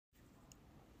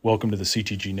Welcome to the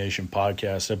CTG Nation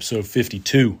podcast, episode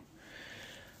 52.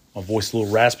 My voice a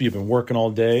little raspy. I've been working all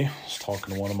day. I was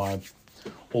talking to one of my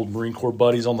old Marine Corps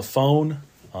buddies on the phone.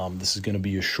 This is going to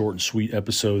be a short and sweet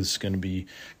episode. This is going to be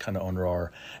kind of under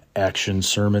our action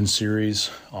sermon series.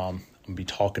 I'm going to be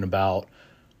talking about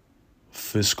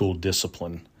fiscal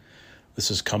discipline.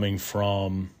 This is coming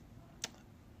from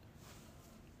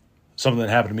something that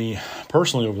happened to me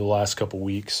personally over the last couple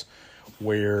weeks,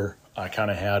 where I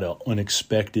kind of had an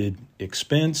unexpected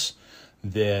expense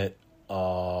that,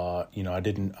 I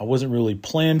wasn't really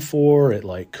planned for.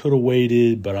 It could have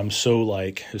waited, but I'm so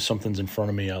if something's in front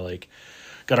of me, I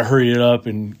got to hurry it up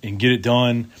and get it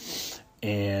done.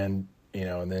 And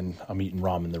then I'm eating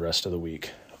ramen the rest of the week.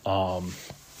 Got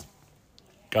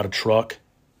a truck,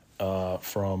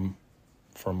 from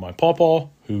my pawpaw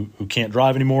who can't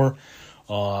drive anymore.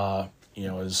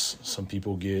 As some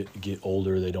people get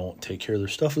older, they don't take care of their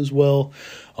stuff as well.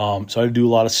 So I had to do a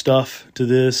lot of stuff to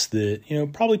this that,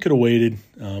 probably could have waited.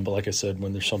 But like I said,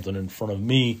 when there's something in front of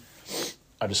me,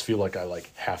 I just feel like I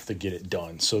have to get it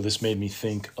done. So this made me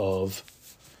think of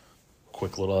a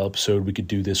quick little episode we could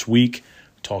do this week,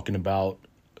 talking about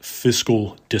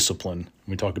fiscal discipline.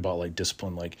 We talk about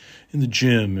discipline, in the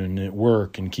gym and at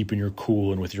work and keeping your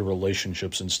cool and with your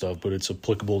relationships and stuff, but it's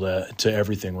applicable to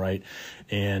everything, right?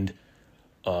 And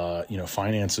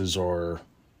finances are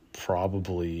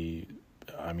probably,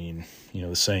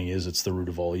 the saying is it's the root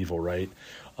of all evil, right?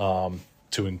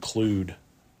 To include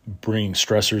bringing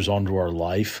stressors onto our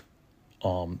life,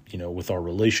 with our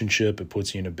relationship, it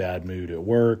puts you in a bad mood at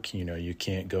work. You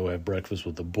can't go have breakfast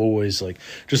with the boys,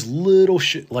 just little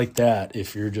shit like that.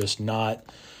 If you're just not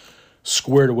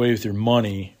squared away with your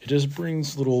money, it just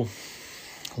brings little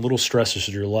stressors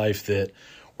to your life that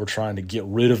we're trying to get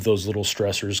rid of those little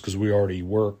stressors because we already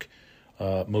work.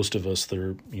 Most of us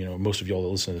most of y'all that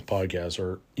listen to this podcast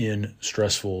are in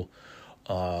stressful,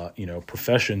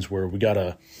 professions where we got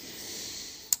to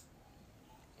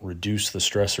reduce the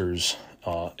stressors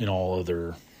in all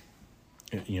the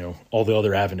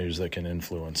other avenues that can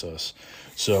influence us.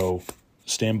 So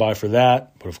stand by for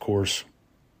that. But of course,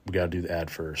 we got to do the ad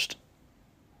first.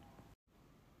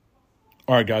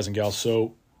 All right, guys and gals.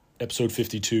 So episode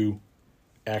 52,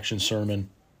 action sermon,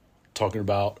 talking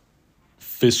about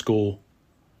fiscal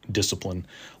discipline.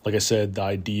 Like I said, the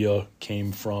idea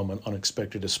came from an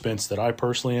unexpected expense that I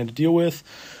personally had to deal with.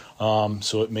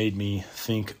 So it made me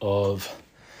think of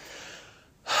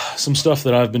some stuff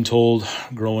that I've been told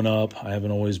growing up. I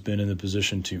haven't always been in the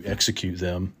position to execute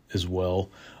them as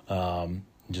well,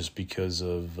 just because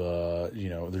of,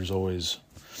 there's always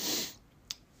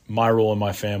my role in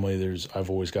my family. I've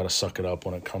always got to suck it up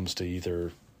when it comes to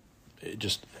either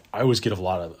I always get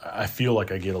I feel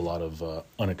like I get a lot of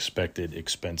unexpected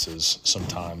expenses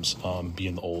sometimes,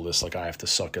 being the oldest. I have to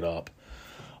suck it up.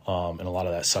 And a lot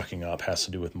of that sucking up has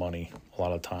to do with money a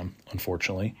lot of the time,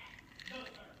 unfortunately.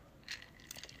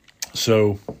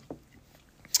 So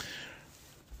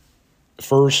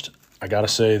first, I got to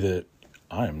say that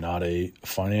I am not a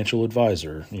financial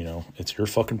advisor. It's your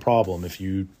fucking problem if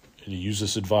you use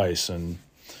this advice and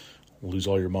lose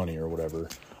all your money or whatever.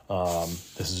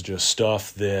 This is just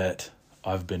stuff that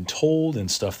I've been told and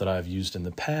stuff that I've used in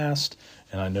the past.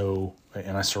 And I know,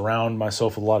 and I surround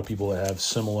myself with a lot of people that have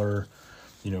similar,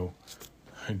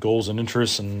 goals and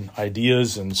interests and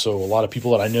ideas. And so a lot of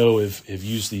people that I know have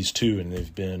used these too, and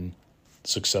they've been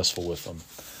successful with them.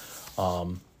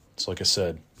 So like I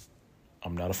said,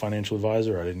 I'm not a financial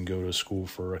advisor. I didn't go to school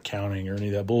for accounting or any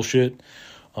of that bullshit.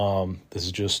 This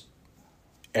is just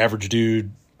average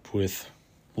dude with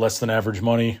less than average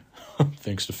money,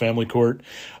 thanks to family court.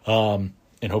 And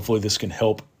hopefully this can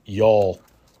help y'all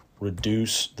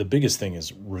reduce. The biggest thing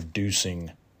is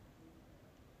reducing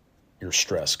your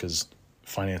stress, because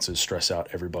finances stress out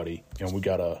everybody. And we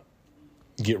got to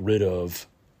get rid of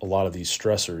a lot of these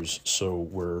stressors so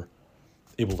we're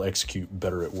able to execute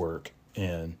better at work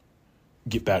and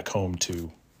get back home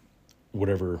to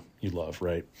whatever you love,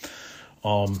 right?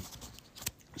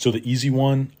 So the easy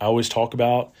one I always talk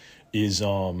about is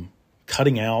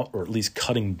cutting out, or at least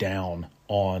cutting down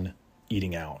on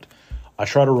eating out. I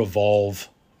try to revolve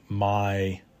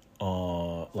my,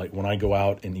 when I go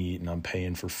out and eat and I'm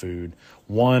paying for food,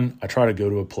 one, I try to go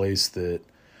to a place that,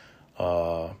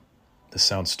 this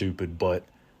sounds stupid, but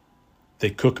they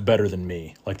cook better than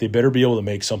me. They better be able to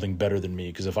make something better than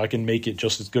me, because if I can make it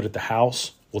just as good at the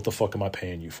house, what the fuck am I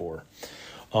paying you for?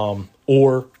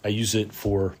 Or I use it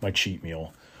for my cheat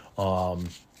meal,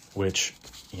 which,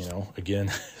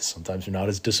 again, sometimes you're not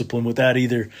as disciplined with that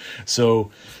either. So,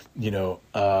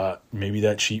 maybe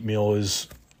that cheat meal is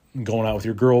going out with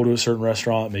your girl to a certain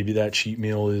restaurant. Maybe that cheat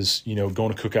meal is,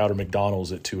 going to Cookout or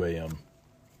McDonald's at 2 a.m.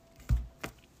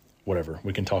 Whatever.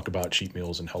 We can talk about cheat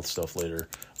meals and health stuff later.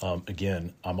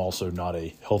 Again, I'm also not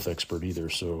a health expert either,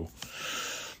 so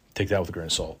take that with a grain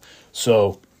of salt.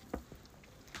 So,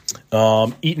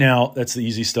 eating out, that's the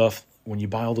easy stuff. When you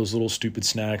buy all those little stupid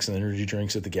snacks and energy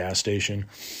drinks at the gas station,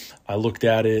 I looked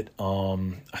at it,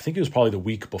 I think it was probably the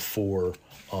week before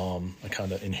I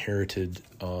kind of inherited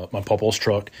my Papa's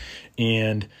truck,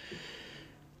 and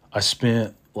I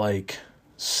spent like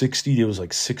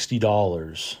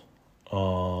 $60,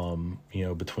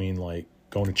 between like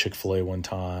going to Chick-fil-A one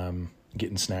time,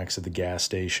 getting snacks at the gas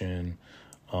station.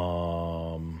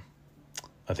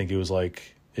 I think it was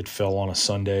like, it fell on a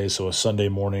Sunday. So a Sunday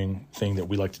morning thing that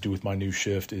we like to do with my new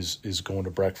shift is going to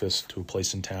breakfast to a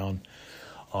place in town.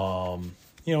 A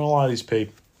lot of these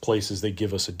places, they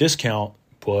give us a discount,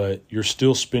 but you're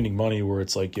still spending money where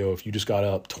it's like, if you just got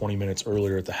up 20 minutes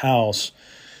earlier at the house,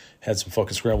 had some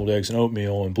fucking scrambled eggs and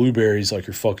oatmeal and blueberries, like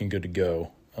you're fucking good to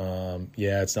go.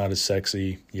 It's not as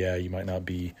sexy. Yeah, you might not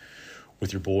be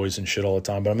with your boys and shit all the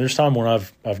time. But I mean, there's time when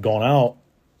I've gone out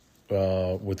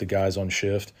with the guys on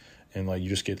shift, and like you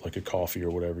just get like a coffee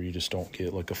or whatever. You just don't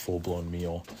get like a full-blown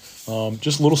meal.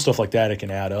 Just little stuff like that, it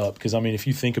can add up. Because I mean, if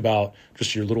you think about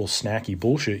just your little snacky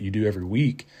bullshit you do every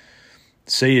week,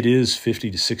 say it is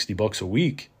 $50 to $60 a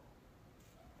week,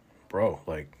 bro,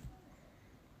 like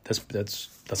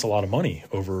that's a lot of money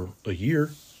over a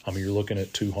year. I mean, you're looking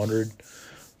at $200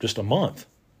 just a month.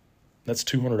 That's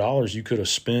 $200 you could have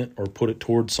spent or put it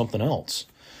towards something else.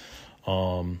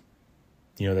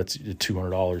 That's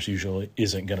 $200 usually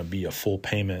isn't going to be a full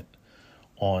payment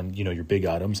on, your big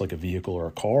items like a vehicle or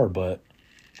a car, but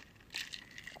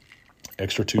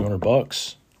extra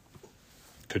 $200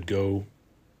 could go,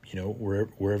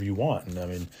 wherever you want. And I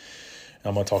mean,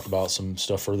 I'm going to talk about some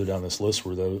stuff further down this list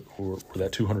where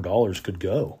that $200 could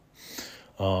go.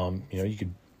 You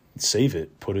could save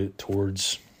it, put it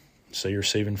towards, say you're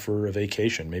saving for a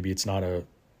vacation. Maybe it's not a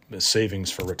savings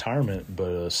for retirement, but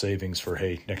a savings for,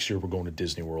 hey, next year we're going to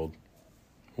Disney World,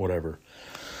 whatever.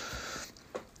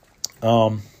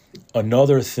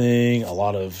 Another thing,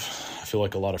 I feel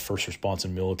like a lot of first response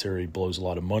and military blows a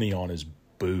lot of money on is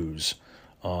booze.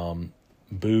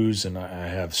 Booze, and I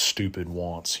have stupid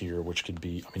wants here, which could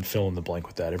be, fill in the blank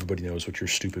with that. Everybody knows what your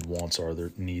stupid wants are,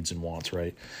 their needs and wants,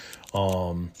 right?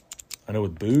 I know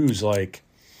with booze, like,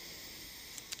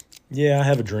 I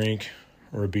have a drink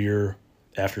or a beer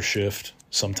after shift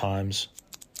sometimes.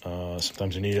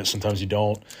 Sometimes you need it, sometimes you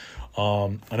don't.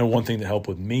 I know one thing that helped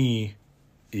with me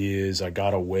is I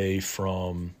got away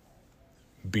from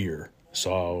beer.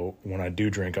 So when I do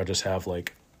drink, I just have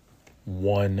like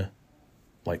one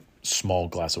like small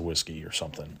glass of whiskey or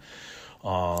something.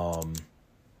 Not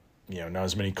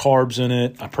as many carbs in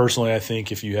it. I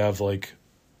think if you have like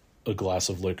a glass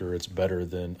of liquor, it's better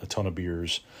than a ton of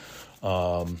beers.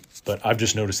 But I've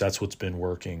just noticed that's what's been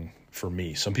working for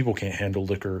me. Some people can't handle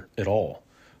liquor at all.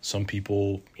 Some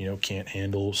people, can't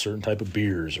handle certain type of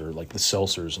beers or like the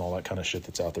seltzers and all that kind of shit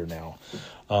that's out there now.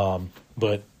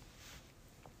 But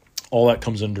all that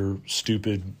comes under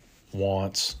stupid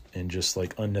wants and just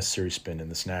like unnecessary spending,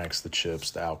 the snacks, the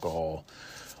chips, the alcohol.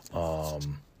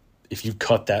 If you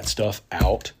cut that stuff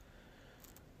out,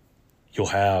 you'll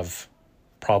have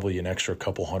probably an extra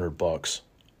couple $100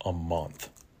 a month.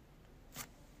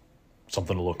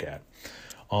 Something to look at.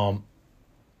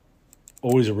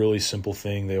 Always a really simple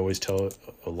thing. They always tell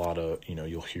a lot of,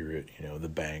 you'll hear it, the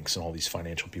banks and all these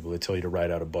financial people, they tell you to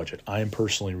write out a budget. I am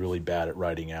personally really bad at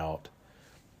writing out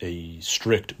a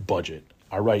strict budget.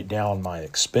 I write down my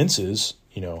expenses,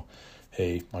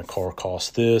 hey, my car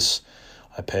costs this.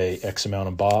 I pay X amount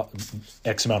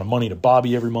of money to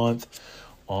Bobby every month.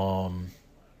 Your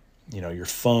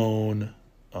phone,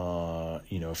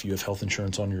 if you have health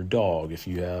insurance on your dog, if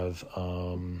you have,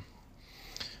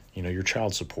 your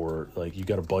child support, like you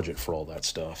got a budget for all that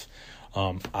stuff.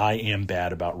 I am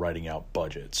bad about writing out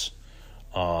budgets.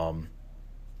 And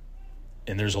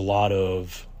there's a lot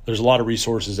of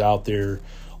resources out there.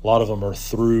 A lot of them are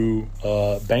through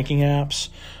banking apps.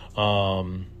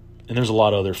 And there's a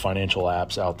lot of other financial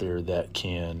apps out there that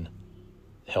can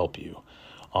help you.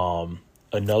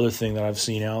 Another thing that I've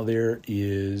seen out there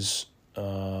is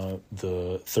the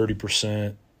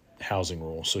 30% housing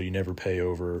rule. So you never pay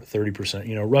over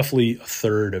 30%, roughly a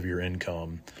third of your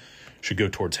income should go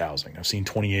towards housing. I've seen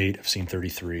 28, I've seen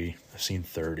 33, I've seen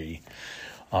 30.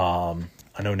 I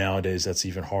know nowadays that's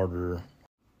even harder.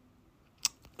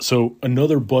 So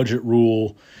another budget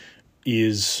rule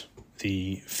is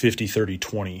the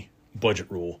 50-30-20 budget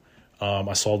rule.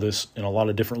 I saw this in a lot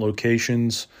of different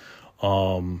locations.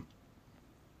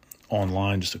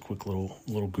 online, just a quick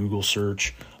little Google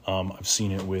search. I've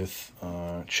seen it with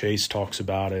Chase talks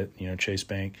about it, Chase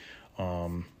Bank,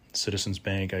 Citizens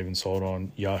Bank. I even saw it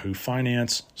on Yahoo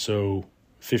Finance. So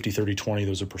 50, 30, 20,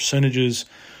 those are percentages.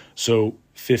 So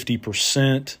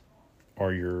 50%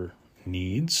 are your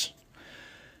needs,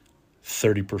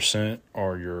 30%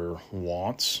 are your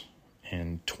wants,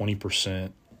 and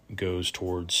 20% goes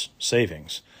towards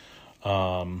savings.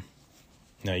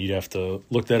 Now you'd have to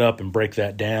look that up and break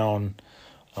that down,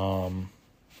 a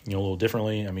little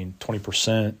differently. I mean,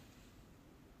 20%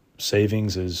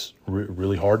 savings is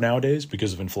really hard nowadays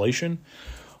because of inflation.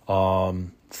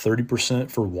 30%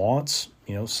 for wants,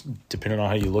 depending on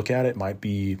how you look at it, might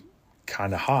be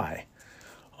kind of high.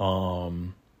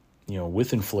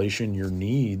 With inflation, your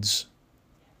needs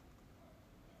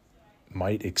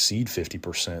might exceed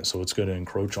 50%. So it's going to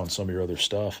encroach on some of your other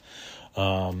stuff.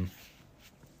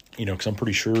 Because I'm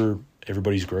pretty sure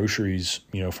everybody's groceries,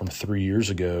 from 3 years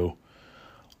ago,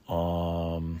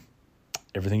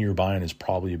 everything you're buying is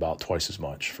probably about twice as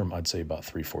much from, I'd say, about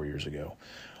 3-4 years ago.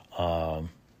 So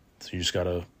you just got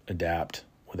to adapt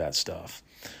with that stuff.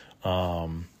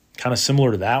 Kind of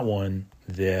similar to that one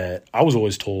that I was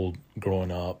always told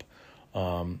growing up.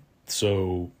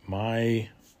 So my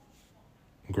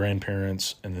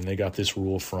grandparents, and then they got this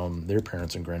rule from their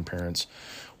parents and grandparents,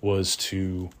 was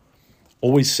to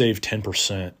always save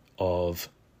 10% of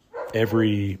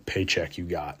every paycheck you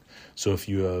got. So if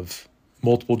you have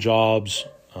multiple jobs,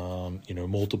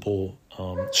 multiple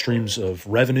streams of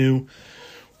revenue,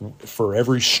 for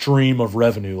every stream of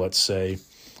revenue, let's say,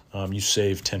 you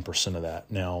save 10% of that.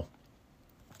 Now,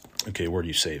 okay, where do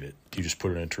you save it? Do you just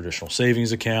put it in a traditional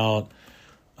savings account,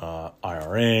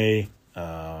 IRA?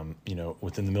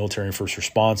 Within the military and first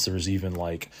response, there's even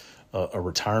like a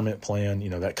retirement plan,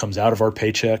 that comes out of our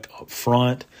paycheck up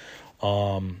front.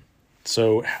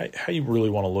 So how you really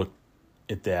want to look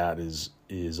at that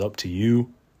is up to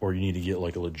you, or you need to get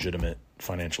like a legitimate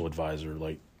financial advisor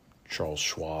like Charles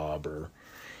Schwab or,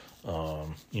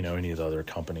 any of the other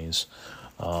companies.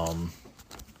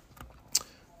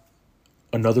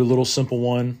 Another little simple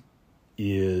one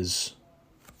is,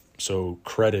 so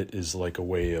credit is like a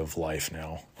way of life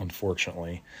now,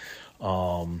 unfortunately.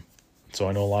 So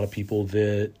I know a lot of people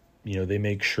that, they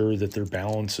make sure that their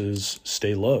balances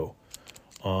stay low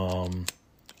on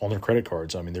their credit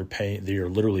cards. I mean, they are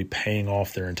literally paying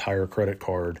off their entire credit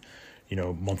card,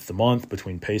 month to month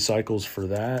between pay cycles for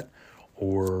that,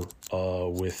 or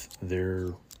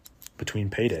between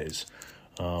paydays.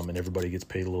 And everybody gets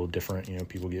paid a little different.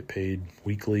 People get paid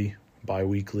weekly,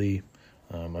 bi-weekly.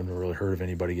 I've never really heard of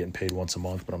anybody getting paid once a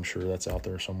month, but I'm sure that's out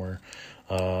there somewhere.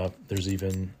 There's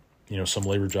even, some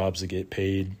labor jobs that get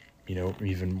paid,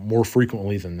 even more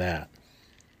frequently than that.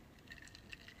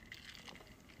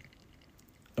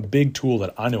 A big tool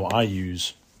that I know I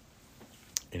use,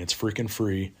 and it's freaking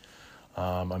free.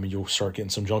 You'll start getting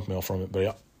some junk mail from it,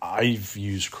 but I've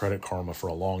used Credit Karma for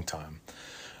a long time.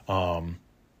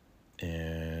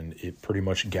 And it pretty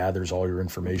much gathers all your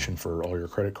information for all your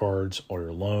credit cards, all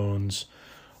your loans,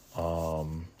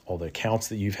 all the accounts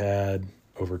that you've had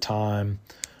over time.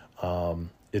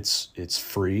 It's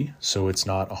free, so it's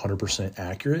not 100%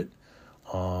 accurate.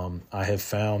 I have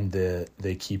found that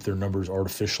they keep their numbers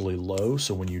artificially low,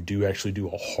 so when you do actually do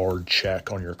a hard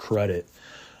check on your credit,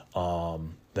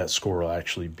 that score will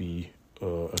actually be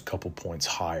a couple points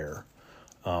higher.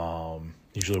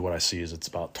 Usually what I see is it's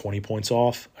about 20 points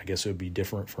off. I guess it would be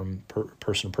different from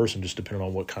person to person, just depending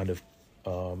on what kind of,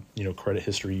 credit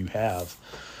history you have,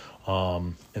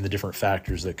 and the different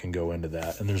factors that can go into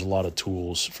that. And there's a lot of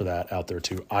tools for that out there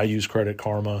too. I use Credit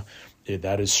Karma.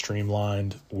 That is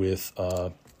streamlined with,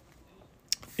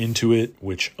 Intuit,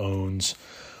 which owns,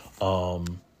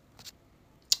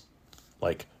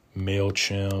 like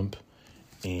MailChimp,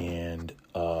 and,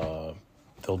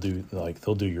 they'll do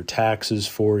your taxes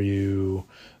for you.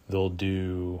 They'll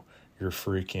do your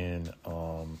freaking,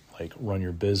 run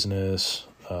your business.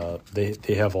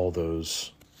 They have all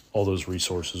those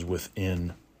resources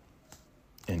within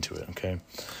Intuit. Okay.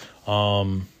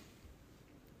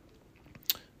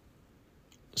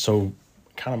 So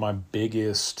kind of my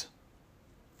biggest,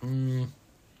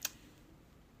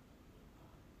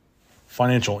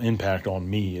 financial impact on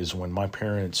me is when my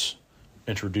parents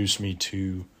introduced me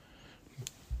to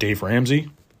Dave Ramsey.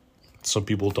 Some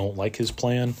people don't like his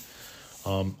plan.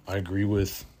 I agree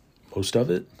with most of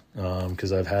it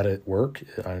because I've had it work.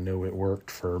 I know it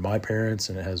worked for my parents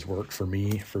and it has worked for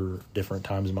me for different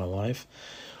times in my life.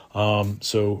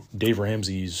 So Dave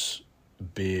Ramsey's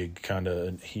big kind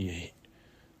of, he's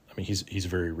a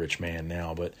very rich man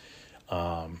now, but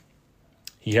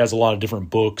he has a lot of different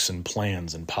books and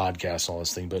plans and podcasts and all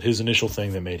this thing, but his initial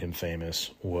thing that made him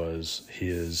famous was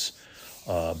his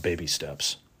baby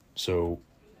steps. So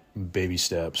baby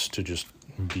steps to just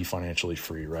be financially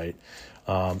free, right?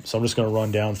 So I'm just going to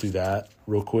run down through that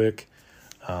real quick.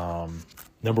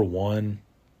 Number one,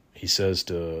 he says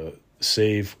to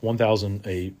save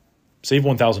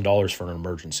 $1,000 for an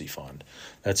emergency fund.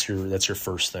 That's your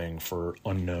first thing for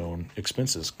unknown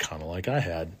expenses. Kind of like I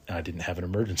had. I didn't have an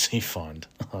emergency fund,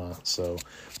 so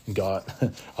I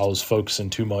was focusing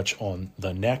too much on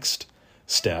the next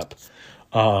step.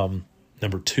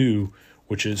 Number two,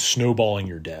 which is snowballing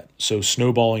your debt. So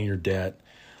snowballing your debt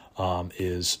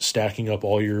is stacking up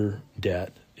all your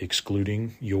debt,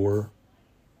 excluding your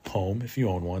home if you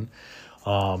own one,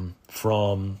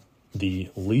 from the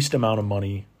least amount of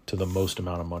money to the most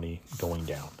amount of money going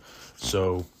down.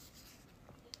 So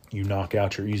you knock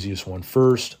out your easiest one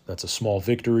first. That's a small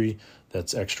victory.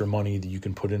 That's extra money that you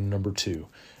can put in number two.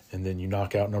 And then you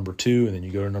knock out number two, and then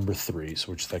you go to number three,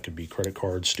 so which that could be credit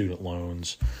cards, student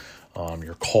loans,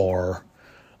 your car,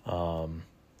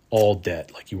 all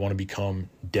debt. Like you want to become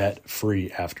debt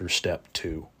free after step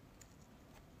two.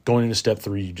 Going into step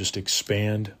three, you just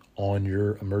expand on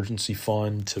your emergency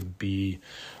fund to be,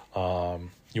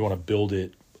 you want to build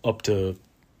it up to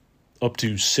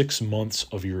 6 months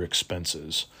of your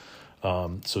expenses.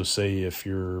 So say if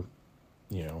you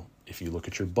look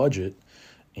at your budget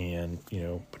and,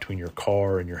 between your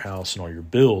car and your house and all your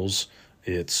bills,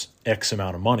 it's X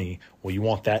amount of money. Well, you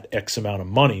want that X amount of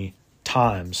money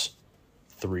times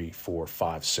 3, 4,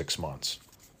 5, 6 months.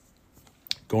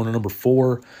 Going to number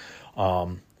four,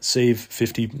 save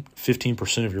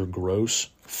 15% of your gross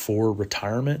for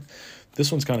retirement.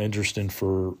 This one's kind of interesting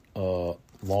for law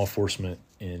enforcement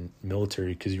and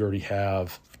military because you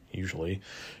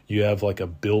have like a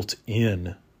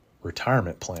built-in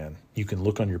retirement plan. You can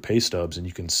look on your pay stubs and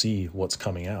you can see what's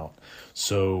coming out.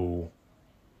 So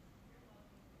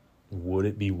would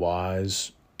it be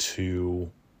wise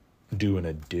to do an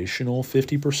additional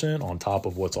 50% on top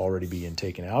of what's already being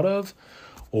taken out of?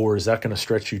 Or is that going to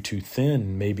stretch you too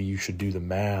thin? Maybe you should do the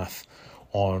math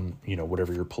on,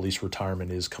 whatever your police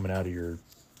retirement is coming out of your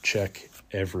check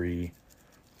every,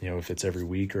 if it's every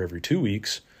week or every 2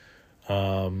 weeks.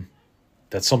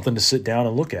 That's something to sit down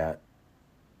and look at.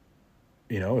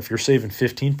 If you're saving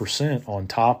 15% on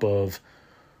top of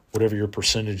whatever your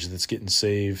percentage that's getting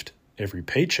saved every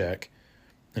paycheck,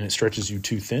 and it stretches you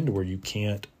too thin to where you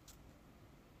can't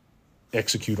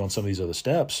execute on some of these other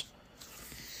steps,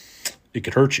 it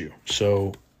could hurt you.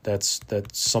 So that's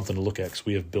something to look at because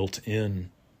we have built-in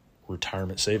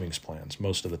retirement savings plans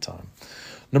most of the time.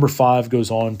 Number five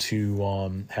goes on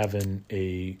to having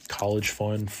a college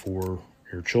fund for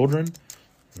your children.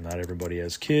 Not everybody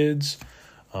has kids.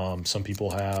 Some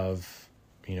people have,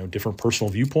 different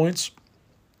personal viewpoints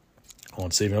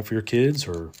on saving up for your kids,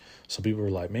 or some people are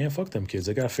like, man, fuck them kids.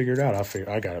 They got to figure it out. I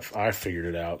figured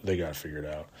it out. They got to figure it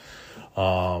out.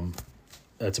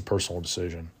 That's a personal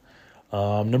decision.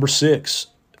 Number six,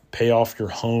 pay off your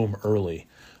home early.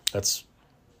 That's,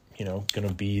 going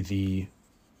to be the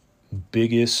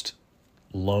biggest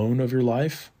loan of your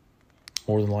life,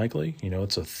 more than likely.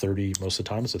 It's most of the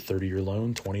time it's a 30-year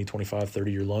loan, 20, 25,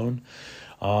 30-year loan.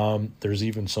 There's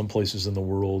even some places in the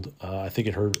world, I think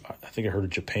I heard of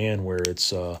Japan, where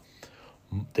it's,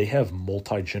 they have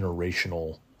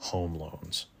multi-generational home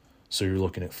loans. So you're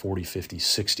looking at 40, 50,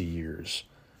 60 years.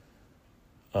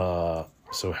 So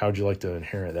how'd you like to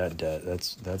inherit that debt?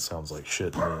 That sounds like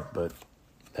shit to me, but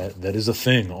that is a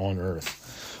thing on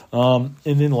earth. And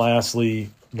then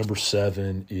lastly, number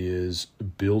 7 is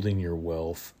building your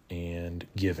wealth and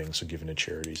giving. So giving to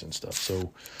charities and stuff.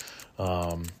 So,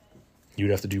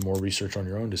 you'd have to do more research on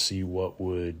your own to see what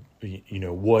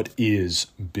is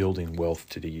building wealth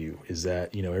to you. Is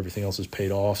that, everything else is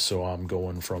paid off, so I'm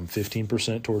going from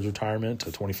 15% towards retirement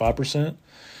to 25%?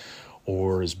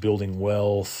 Or is building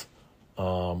wealth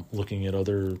looking at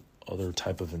other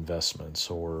type of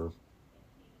investments, or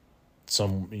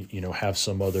have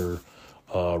some other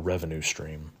revenue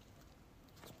stream?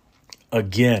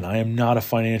 Again, I am not a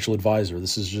financial advisor.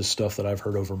 This is just stuff that I've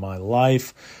heard over my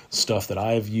life, stuff that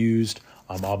I've used.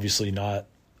 I'm obviously not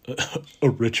a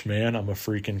rich man. I'm a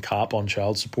freaking cop on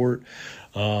child support.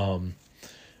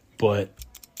 But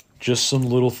just some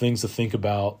little things to think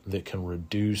about that can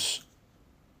reduce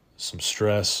some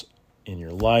stress in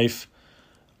your life.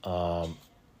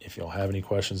 If y'all have any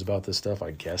questions about this stuff,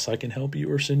 I guess I can help you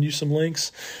or send you some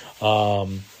links.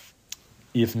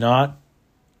 If not,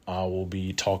 I will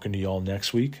be talking to y'all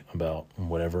next week about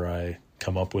whatever I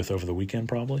come up with over the weekend,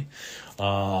 probably.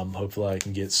 Hopefully I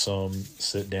can get some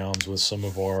sit downs with some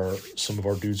of our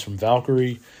dudes from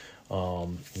Valkyrie.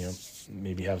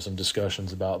 Maybe have some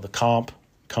discussions about the comp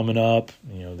coming up.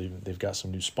 They've got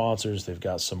some new sponsors. They've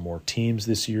got some more teams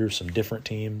this year, some different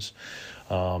teams.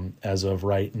 As of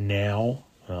right now,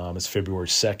 it's February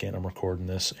 2nd. I'm recording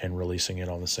this and releasing it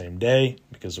on the same day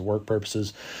because of work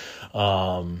purposes.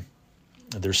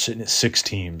 They're sitting at 6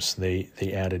 teams. They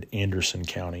added Anderson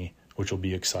County, which will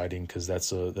be exciting because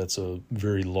that's a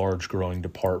very large growing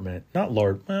department. Not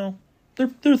large, well,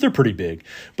 they're pretty big,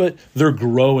 but they're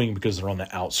growing because they're on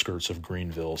the outskirts of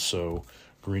Greenville. So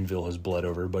Greenville has bled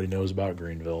over. Everybody knows about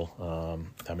Greenville.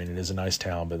 It is a nice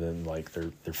town, but then like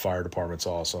their fire department's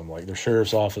awesome. Like their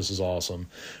sheriff's office is awesome,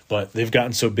 but they've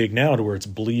gotten so big now to where it's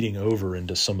bleeding over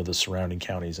into some of the surrounding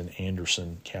counties. And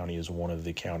Anderson County is one of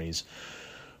the counties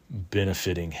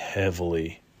benefiting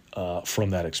heavily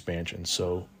from that expansion.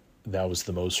 So that was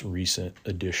the most recent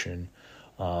addition,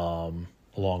 along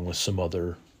with some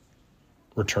other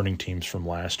returning teams from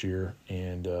last year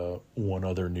and one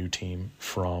other new team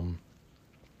from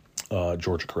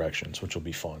Georgia Corrections, which will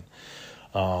be fun.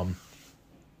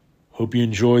 Hope you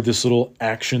enjoyed this little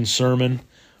action sermon.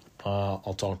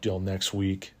 I'll talk to y'all next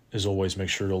week. As always, make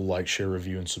sure to like, share,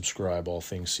 review, and subscribe all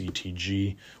things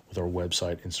CTG with our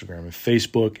website, Instagram, and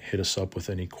Facebook. Hit us up with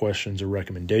any questions or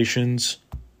recommendations.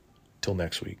 Till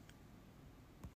next week.